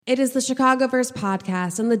It is the Chicagoverse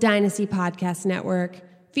podcast on the Dynasty Podcast Network,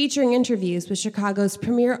 featuring interviews with Chicago's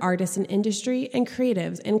premier artists in industry and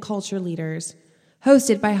creatives and culture leaders.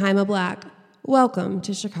 Hosted by Jaime Black. Welcome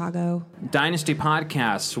to Chicago. Dynasty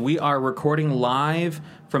Podcasts. We are recording live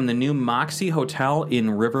from the new Moxie Hotel in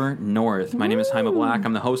River North. My name is Jaime Black.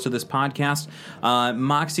 I'm the host of this podcast.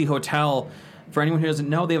 Moxie Hotel, for anyone who doesn't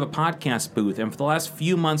know, they have a podcast booth. And for the last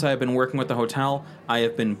few months I have been working with the hotel, I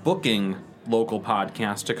have been booking local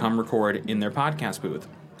podcasts to come record in their podcast booth.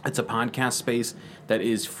 It's a podcast space that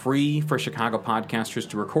is free for Chicago podcasters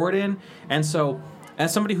to record in. And so,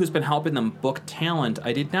 as somebody who's been helping them book talent,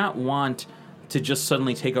 I did not want to just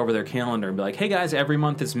suddenly take over their calendar and be like, hey guys, every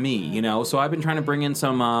month is me, you know? So I've been trying to bring in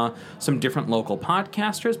some different local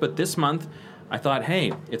podcasters, but this month I thought,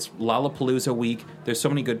 hey, it's Lollapalooza week. There's so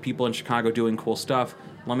many good people in Chicago doing cool stuff.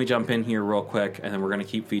 Let me jump in here real quick, and then we're going to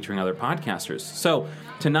keep featuring other podcasters. So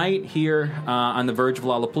tonight here on the verge of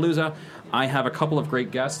Lollapalooza, I have a couple of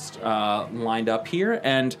great guests lined up here,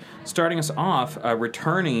 and starting us off, a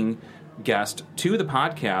returning guest to the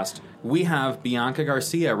podcast, we have Bianca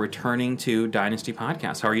Garcia returning to Dynasty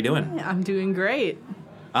Podcast. How are you doing? I'm doing great.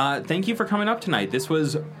 Thank you for coming up tonight. This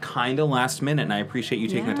was kind of last minute, and I appreciate you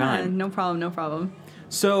taking the time. No problem.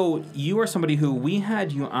 So you are somebody who we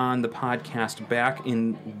had you on the podcast back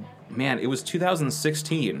in, it was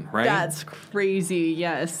 2016, right? That's crazy,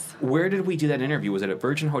 yes. Where did we do that interview? Was it at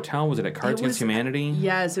Virgin Hotel? Was it at Cards Against Humanity?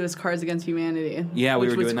 Yes, it was Cards Against Humanity. Yeah, we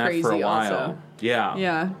were doing that for a while. Also.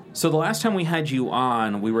 Yeah. So the last time we had you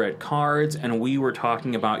on, we were at Cards, and we were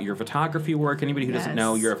talking about your photography work. Anybody who doesn't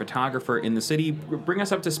know, you're a photographer in the city. Bring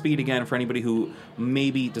us up to speed again for anybody who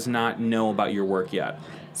maybe does not know about your work yet.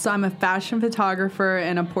 So I'm a fashion photographer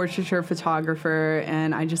and a portraiture photographer,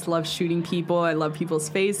 and I just love shooting people. I love people's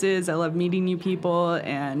faces. I love meeting new people,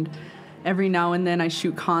 and every now and then I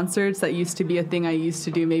shoot concerts. That used to be a thing I used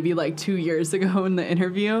to do maybe like 2 years ago in the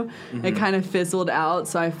interview. Mm-hmm. It kind of fizzled out,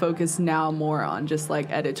 so I focus now more on just like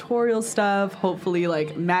editorial stuff, hopefully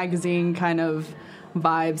like magazine kind of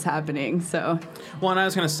vibes happening. So, well, and I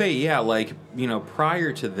was going to say,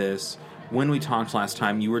 prior to this, when we talked last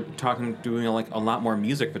time, you were doing a lot more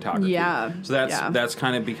music photography. Yeah. So that's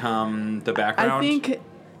kind of become the background. I think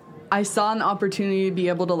I saw an opportunity to be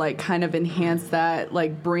able to like kind of enhance that,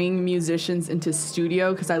 like bring musicians into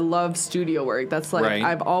studio, because I love studio work. That's like, right.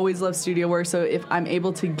 I've always loved studio work. So if I'm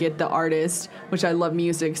able to get the artist, which I love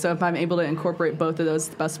music, so if I'm able to incorporate both of those,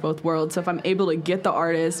 the best of both worlds. So if I'm able to get the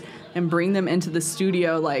artist and bring them into the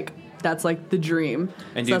studio, like, that's like the dream.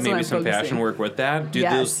 And do maybe some fashion work with that? Do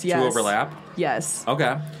those two overlap? Yes.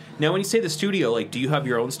 Okay. Now, when you say the studio, like, do you have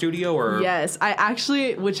your own studio or? Yes, I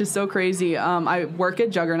actually, which is so crazy. I work at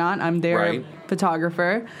Juggernaut. I'm their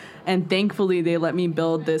photographer, and thankfully they let me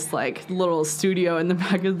build this like little studio in the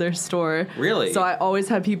back of their store. Really? So I always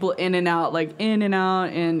have people in and out,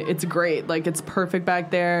 and it's great. Like, it's perfect back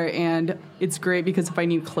there, and it's great because if I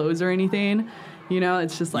need clothes or anything, you know,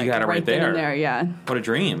 it's just like right there. In there, yeah. What a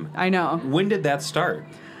dream. I know. When did that start?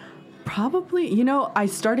 Probably, I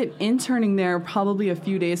started interning there probably a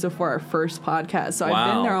few days before our first podcast. So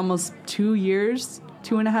I've been there almost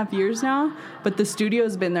 2.5 years now. But the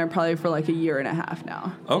studio's been there probably for like a year and a half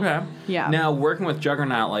now. Okay. Yeah. Now, working with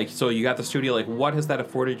Juggernaut, so you got the studio, what has that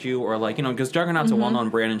afforded you? Or because Juggernaut's a well-known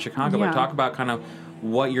brand in Chicago. Yeah. But talk about kind of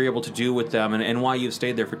what you're able to do with them and why you've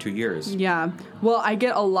stayed there for 2 years. Yeah. Well, I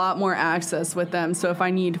get a lot more access with them. So if I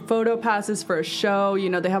need photo passes for a show,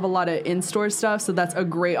 they have a lot of in-store stuff. So that's a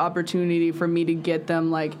great opportunity for me to get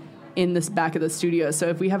them in this back of the studio. So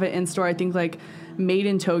if we have an in-store, I think Made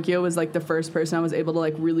in Tokyo was the first person I was able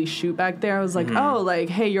to really shoot back there. I was like,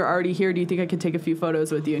 hey, you're already here. Do you think I could take a few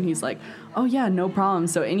photos with you? And he's like, oh yeah, no problem.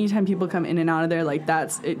 So anytime people come in and out of there,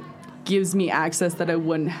 it gives me access that I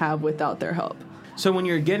wouldn't have without their help. So when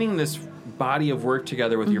you're getting this body of work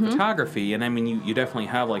together with your photography, and I mean, you definitely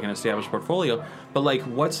have an established portfolio, but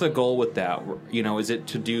what's the goal with that? Is it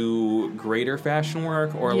to do greater fashion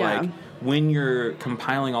work, or when you're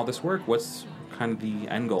compiling all this work, what's kind of the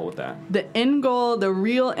end goal with that? The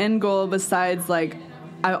real end goal, besides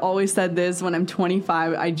I always said this when I'm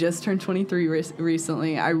 25. I just turned 23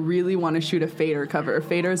 recently. I really want to shoot a Fader cover.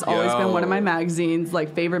 Fader's always been one of my magazines,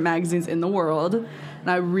 favorite magazines in the world. And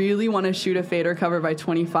I really want to shoot a Fader cover by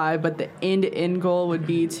 25, but the end goal would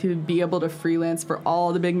be to be able to freelance for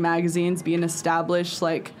all the big magazines, be an established,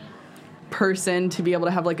 person to be able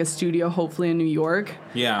to have a studio, hopefully in New York.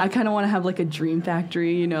 Yeah. I kind of want to have a dream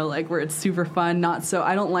factory, where it's super fun.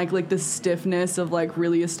 I don't like the stiffness of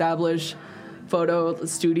really established photo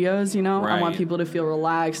studios, Right. I want people to feel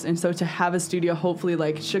relaxed. And so to have a studio,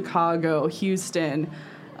 hopefully Chicago, Houston,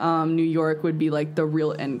 New York would be like the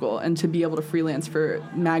real end goal, and to be able to freelance for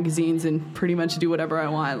magazines and pretty much do whatever I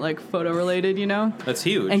want, like photo related, you know. That's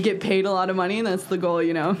huge. And get paid a lot of money. That's the goal,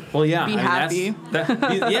 you know. Well, yeah. Be happy.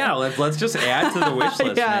 Yeah. Let's just add to the wish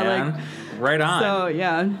list, Yeah, man. like, right on. So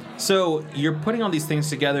yeah. So you're putting all these things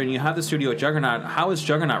together, and you have the studio at Juggernaut. How has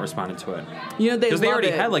Juggernaut responded to it? You know, Because they already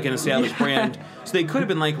it. had like an established brand, so they could have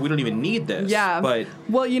been like, we don't even need this. Yeah. But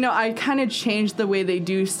well, you know, I kind of changed the way they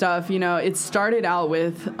do stuff. You know, it started out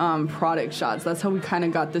with product shots. That's how we kind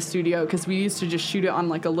of got the studio, because we used to just shoot it on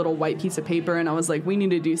like a little white piece of paper, and I was like, we need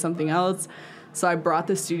to do something else. So I brought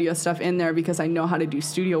the studio stuff in there because I know how to do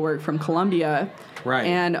studio work from Columbia. Right.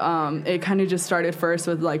 And it kind of just started first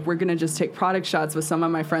with like, we're going to just take product shots with some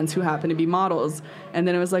of my friends who happen to be models. And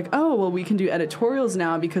then it was like, oh, well, we can do editorials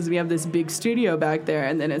now because we have this big studio back there.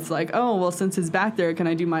 And then it's like, oh, well, since it's back there, can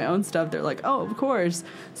I do my own stuff? They're like, oh, of course.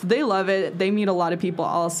 So they love it. They meet a lot of people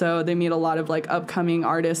also. They meet a lot of like upcoming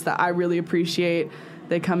artists that I really appreciate.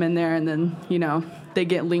 They come in there and then, you know, they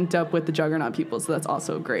get linked up with the Juggernaut people, so that's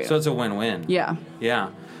also great. so it's a win-win. Yeah.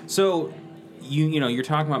 Yeah. So you know, you're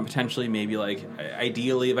talking about potentially maybe like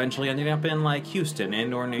ideally eventually ending up in like Houston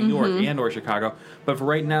and or New York and or Chicago. But for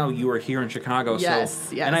right now, you are here in Chicago. Yes,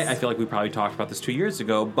 so, yes. And I feel like we probably talked about this 2 years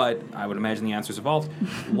ago, but I would imagine the answer's evolved.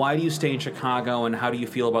 Why do you stay in Chicago, and how do you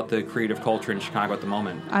feel about the creative culture in Chicago at the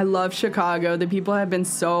moment? I love Chicago. The people have been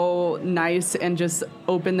so nice and just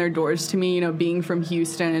opened their doors to me. You know, being from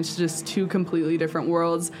Houston, it's just two completely different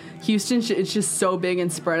worlds. Houston, it's just so big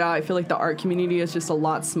and spread out. I feel like the art community is just a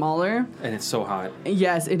lot smaller. And it's so hot.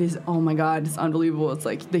 Yes, it is. Oh my God, it's unbelievable. It's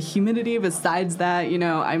like the humidity. Besides that, you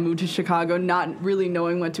know, I moved to Chicago not really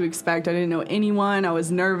knowing what to expect. I didn't know anyone. I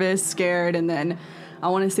was nervous, scared, and then I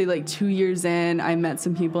want to say like 2 years in, I met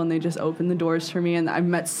some people and they just opened the doors for me, and I've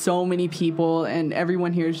met so many people, and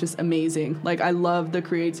everyone here is just amazing. Like, I love the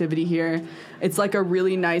creativity here. It's like a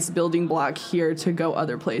really nice building block here to go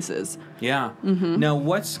other places. Yeah. Now,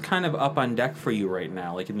 what's kind of up on deck for you right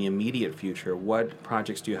now, like in the immediate future? What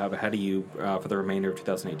projects do you have ahead of you for the remainder of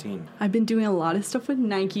 2018? I've been doing a lot of stuff with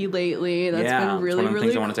Nike lately. That's Yeah, been really, it's one of the really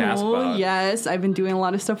things I wanted to ask cool. about. Yes, I've been doing a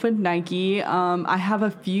lot of stuff with Nike. I have a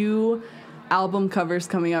few album covers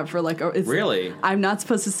coming up for like... Really? I'm not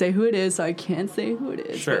supposed to say who it is, so I can't say who it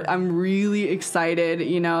is. Sure. But I'm really excited.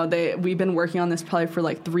 You know, we've been working on this probably for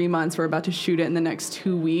like 3 months. We're about to shoot it in the next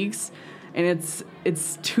 2 weeks. And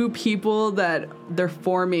it's two people that they're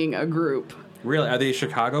forming a group. Really? Are they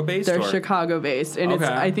Chicago-based? They're Chicago-based, and Okay.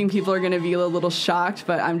 I think people are going to be a little shocked,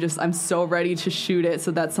 but I'm so ready to shoot it.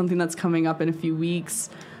 So that's something that's coming up in a few weeks.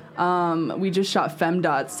 We just shot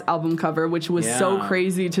Femdot's album cover, which was so Yeah.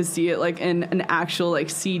 crazy to see it like in an actual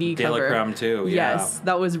like CD cover. Daylicrum too, yeah. Yes,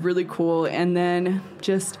 that was really cool. And then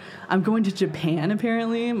I'm going to Japan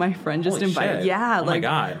apparently. My friend just Holy invited. shit. Yeah, Oh my like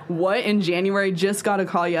God. what in January? Just got a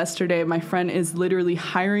call yesterday. My friend is literally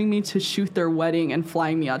hiring me to shoot their wedding and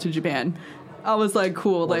flying me out to Japan. I was like,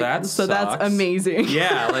 cool. Well, like, that so that's sucks. amazing.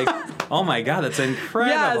 Yeah, like, oh my God, that's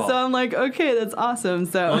incredible. Yeah, so I'm like, okay, that's awesome.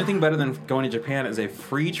 The So only thing better than going to Japan is a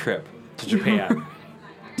free trip to Japan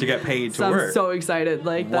to get paid to I'm work. so excited.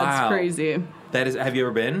 Like, that's Wow. crazy. That is, have you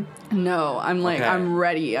ever been? No, I'm like, Okay. I'm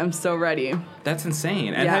ready. I'm so ready. That's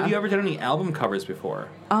insane. And Yeah. have you ever done any album covers before?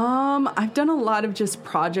 I've done a lot of just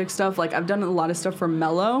project stuff. Like, I've done a lot of stuff for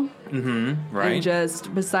Mellow. Right? And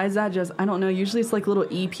just, besides that, I don't know, usually it's like little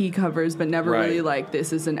EP covers, but never Right. really like,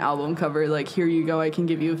 this is an album cover. Like, here you go, I can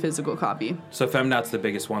give you a physical copy. So Femdot's the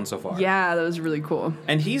biggest one so far. Yeah, that was really cool.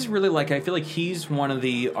 And he's really like, I feel like he's one of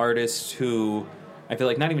the artists who, I feel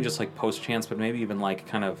like not even just like post chance, but maybe even like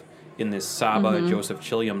kind of in this Saba, Joseph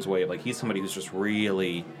Chilliams way. Like, he's somebody who's just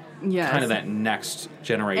really Yes. kind of that next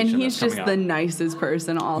generation. And he's that's just coming the up. nicest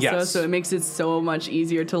person also, Yes. so it makes it so much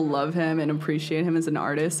easier to love him and appreciate him as an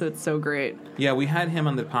artist, so it's so great. Yeah, we had him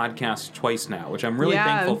on the podcast twice now, which I'm really Yeah.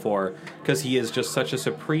 thankful for, because he is just such a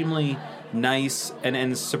supremely nice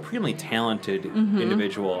and supremely talented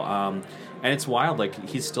individual. And it's wild, like,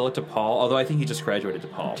 he's still at DePaul, although I think he just graduated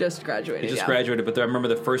DePaul. Just graduated, He just yeah. graduated, but I remember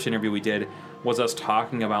the first interview we did was us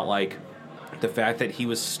talking about, like, the fact that he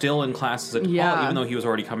was still in classes at DePaul, Yeah. even though he was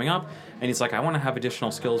already coming up. And he's like, I want to have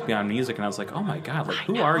additional skills beyond music. And I was like, oh my God, like,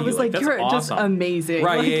 who are I you? was like, that's you're just awesome. amazing.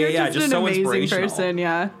 Right, Like, yeah, you're yeah, just just an so amazing inspirational. person,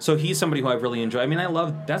 yeah. So he's somebody who I've really enjoyed. I mean,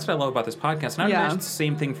 that's what I love about this podcast. And I Yeah. imagine it's the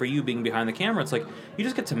same thing for you being behind the camera. It's like, you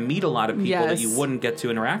just get to meet a lot of people that Yes. you wouldn't get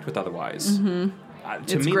to interact with otherwise. To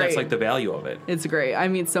It's me, great. that's like the value of it. It's great. I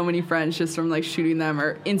meet so many friends just from like shooting them,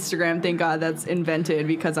 or Instagram. Thank God that's invented,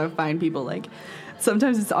 because I find people like,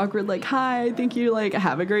 sometimes it's awkward, like, hi, I think you like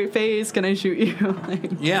have a great face, can I shoot you?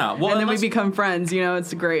 Like, Yeah, well, and then we let's- become friends, you know,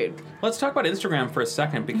 it's great. Let's talk about Instagram for a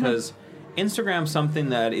second, because Instagram's something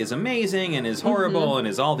that is amazing and is horrible and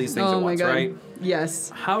is all these things at once, right? Yes.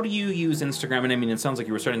 How do you use Instagram? And I mean, it sounds like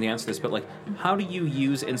you were starting to answer this, but like, how do you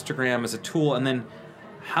use Instagram as a tool? And then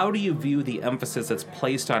how do you view the emphasis that's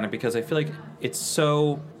placed on it? Because I feel like it's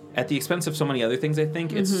so, at the expense of so many other things, I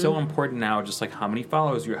think, it's so important now, just like how many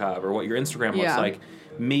followers you have or what your Instagram looks like,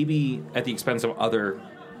 maybe at the expense of other,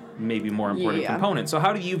 maybe more important components. So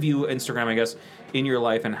how do you view Instagram, I guess, in your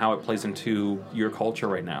life and how it plays into your culture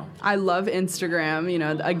right now? I love Instagram. You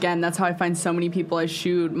know, again, that's how I find so many people. I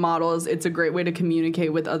shoot models. It's a great way to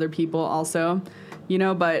communicate with other people also. You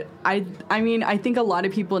know, but I mean, I think a lot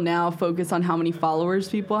of people now focus on how many followers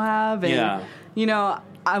people have. And, you know,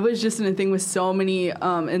 I was just in a thing with so many in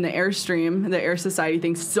the Airstream, the Air Society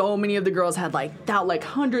thing. So many of the girls had like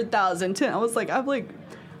 100,000. 10. I was like, I have like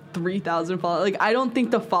 3,000 followers. Like, I don't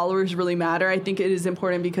think the followers really matter. I think it is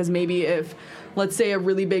important because maybe if, let's say, a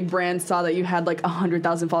really big brand saw that you had like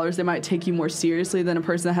 100,000 followers, they might take you more seriously than a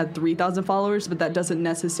person that had 3,000 followers. But that doesn't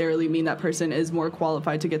necessarily mean that person is more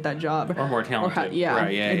qualified to get that job or more talented.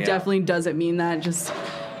 It definitely doesn't mean that. It just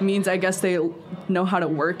means, I guess, they know how to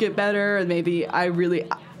work it better. And maybe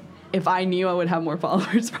if I knew, I would have more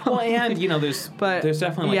followers. Probably. Well, and you know, there's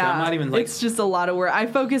definitely like, I'm not even like, it's just a lot of work. I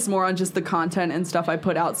focus more on just the content and stuff I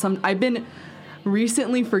put out. I've been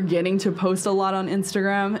recently forgetting to post a lot on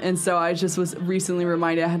Instagram, and so I just was recently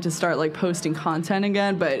reminded I had to start like posting content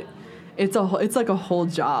again. But it's like a whole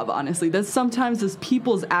job, honestly. That's sometimes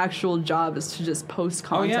people's actual job is to just post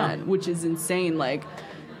content, which is insane. Like,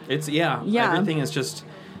 it's everything is just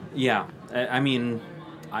I mean,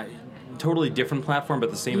 totally different platform,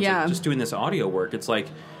 but the same. Like just doing this audio work. It's like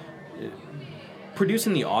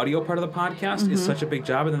producing the audio part of the podcast is such a big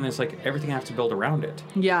job, and then there's like everything I have to build around it.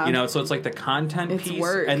 Yeah, you know, so it's like the content piece,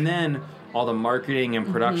 work. And then all the marketing and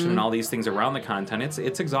production and all these things around the content.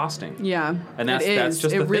 It's exhausting. Yeah, and that's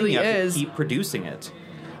just the thing. You have to keep producing it.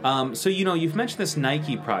 So, you know, you've mentioned this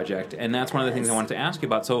Nike project, and that's one of the things I wanted to ask you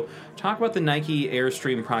about. So talk about the Nike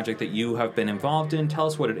Airstream project that you have been involved in. Tell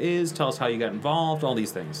us what it is. Tell us how you got involved, all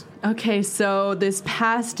these things. Okay, so this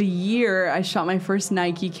past year, I shot my first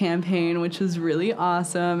Nike campaign, which was really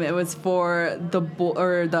awesome. It was for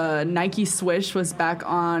the Nike Swish was back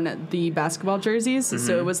on the basketball jerseys.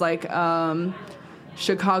 So it was like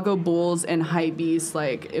Chicago Bulls and Hypebeast,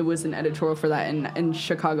 like it was an editorial for that in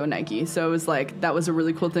Chicago Nike. So it was like, that was a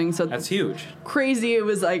really cool thing. So that's huge. Crazy. It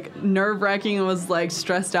was like nerve-wracking. It was like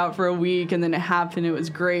stressed out for a week, and then it happened. It was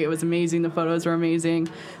great. It was amazing. The photos were amazing.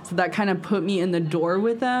 So that kind of put me in the door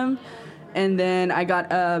with them. And then I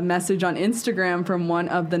got a message on Instagram from one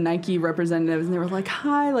of the Nike representatives, and they were like,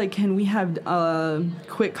 hi, like, can we have a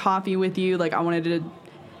quick coffee with you? Like, I wanted to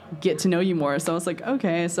get to know you more. So I was like,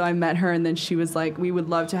 okay. So I met her, and then she was like, we would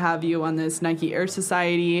love to have you on this Nike Air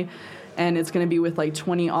Society, and it's going to be with like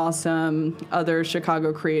 20 awesome other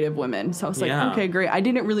Chicago creative women. So I was like, okay, great. I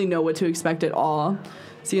didn't really know what to expect at all.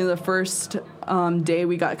 So, you know, the first day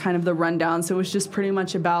we got kind of the rundown. So it was just pretty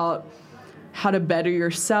much about how to better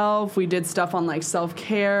yourself. We did stuff on like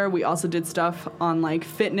self-care. We also did stuff on like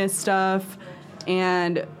fitness stuff.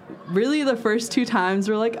 And really the first 2 times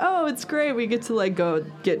we're like, oh, it's great. We get to like go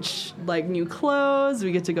get like new clothes.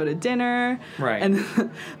 We get to go to dinner. Right. And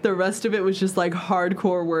the rest of it was just like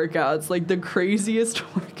hardcore workouts, like the craziest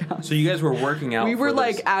workouts. So you guys were working out. We were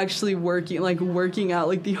like actually working out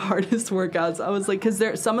like the hardest workouts. I was like,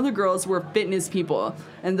 because some of the girls were fitness people,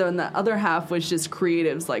 and then the other half was just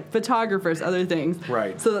creatives, like photographers, other things.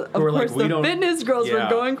 Right. So of course the fitness girls were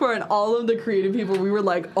going for it, and all of the creative people, we were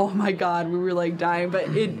like, oh my God, we were like dying.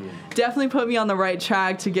 But it definitely put me on the right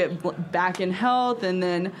track to get back in health. And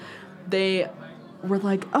then they were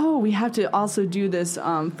like, oh, we have to also do this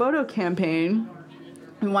photo campaign.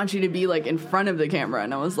 We want you to be like in front of the camera.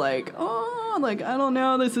 And I was like, oh, like, I don't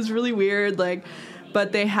know, this is really weird. Like,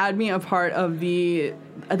 but they had me a part of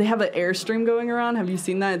they have an Airstream going around. Have you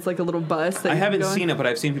seen that? It's like a little bus. I haven't seen it, but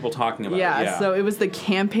I've seen people talking about it. Yeah, so it was the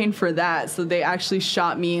campaign for that. So they actually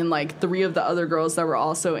shot me and like 3 of the other girls that were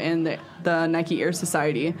also in the Nike Air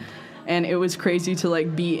Society. And it was crazy to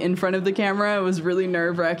like be in front of the camera. It was really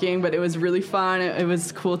nerve-wracking, but it was really fun. It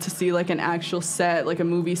was cool to see like an actual set, like a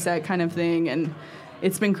movie set kind of thing. And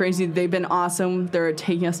it's been crazy. They've been awesome. They're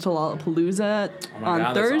taking us to Lollapalooza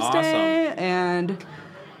on Thursday. Awesome. And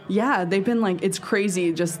yeah, they've been like, it's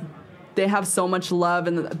crazy. Just, they have so much love,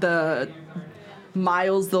 and the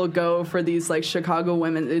miles they'll go for these like Chicago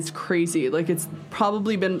women. It's crazy. Like, it's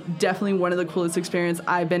probably been definitely one of the coolest experiences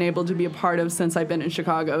I've been able to be a part of since I've been in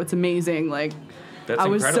Chicago. It's amazing. Like, I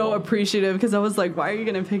was so appreciative because I was like, why are you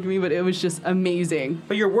going to pick me? But it was just amazing.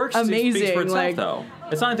 But your work speaks for itself, though.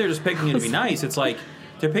 It's not like they're just picking you to be nice. It's like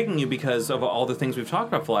they're picking you because of all the things we've talked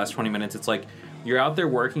about for the last 20 minutes. It's like you're out there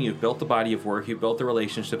working, you've built the body of work, you've built the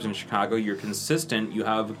relationships in Chicago, you're consistent, you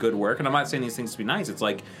have good work. And I'm not saying these things to be nice. It's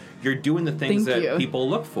like you're doing the things that people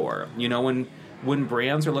look for. You know, when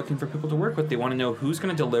brands are looking for people to work with, they want to know who's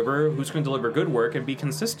going to deliver good work and be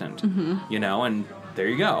consistent. You know, and there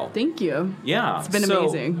you go. Thank you. Yeah. It's been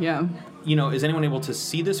amazing. Yeah. You know, is anyone able to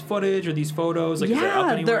see this footage or these photos? Like, is they're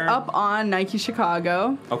up anywhere? They're up on Nike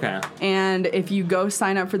Chicago. Okay. And if you go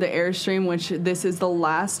sign up for the Airstream, which this is the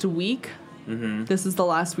last week, this is the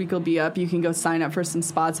last week it'll be up, you can go sign up for some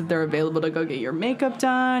spots if they're available to go get your makeup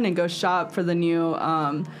done and go shop for the new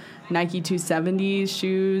Nike 270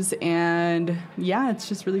 shoes. And yeah, it's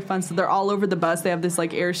just really fun. So they're all over the bus. They have this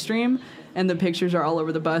like Airstream, and the pictures are all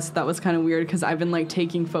over the bus. That was kind of weird because I've been like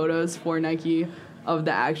taking photos for Nike of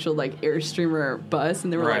the actual like Airstreamer bus,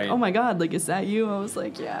 and they were like, "Oh my God, like is that you?" I was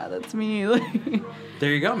like, "Yeah, that's me."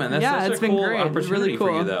 There you go, man. That's such a cool opportunity really cool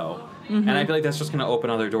for you, though. And I feel like that's just going to open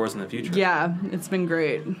other doors in the future. Yeah, it's been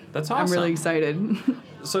great. That's awesome. I'm really excited.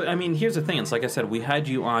 So, I mean, here's the thing. It's like I said, we had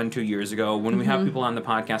you on 2 years ago. When we have people on the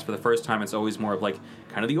podcast for the first time, it's always more of like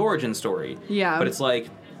kind of the origin story. Yeah. But it's like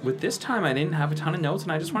with this time, I didn't have a ton of notes,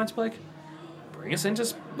 and I just wanted to be like, bring us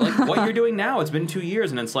into like what you're doing now. It's been 2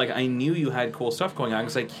 years, and it's like I knew you had cool stuff going on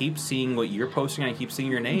because I keep seeing what you're posting and I keep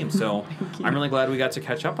seeing your name. So I'm really glad we got to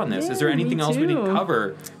catch up on this. Yeah, is there anything else we didn't too.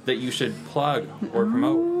 cover that you should plug or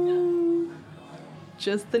promote?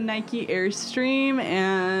 Just the Nike Airstream,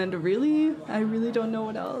 and I really don't know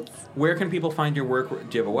what else. Where can people find your work?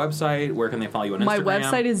 Do you have a website? Where can they follow you on Instagram? My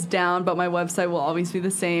website is down, but my website will always be the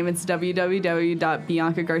same. It's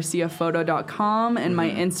www.biancagarciaphoto.com, and my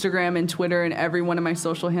Instagram and Twitter and every one of my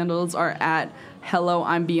social handles are at Hello,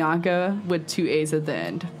 I'm Bianca with 2 A's at the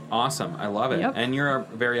end. Awesome. I love it. Yep. And you're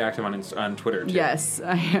very active on Twitter, too. Yes,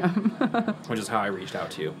 I am. Which is how I reached out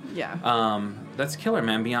to you. Yeah. That's killer,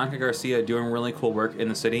 man. Bianca Garcia doing really cool work in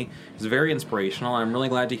the city. It's very inspirational. I'm really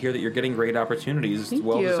glad to hear that you're getting great opportunities. Thank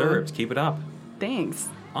well you. deserved. Keep it up. Thanks.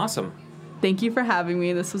 Awesome. Thank you for having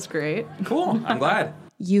me. This was great. Cool. I'm glad.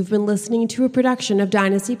 You've been listening to a production of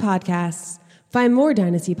Dynasty Podcasts. Find more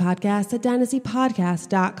Dynasty Podcasts at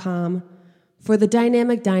dynastypodcast.com. For the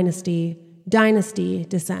dynamic dynasty, Dynasty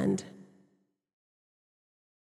Descend.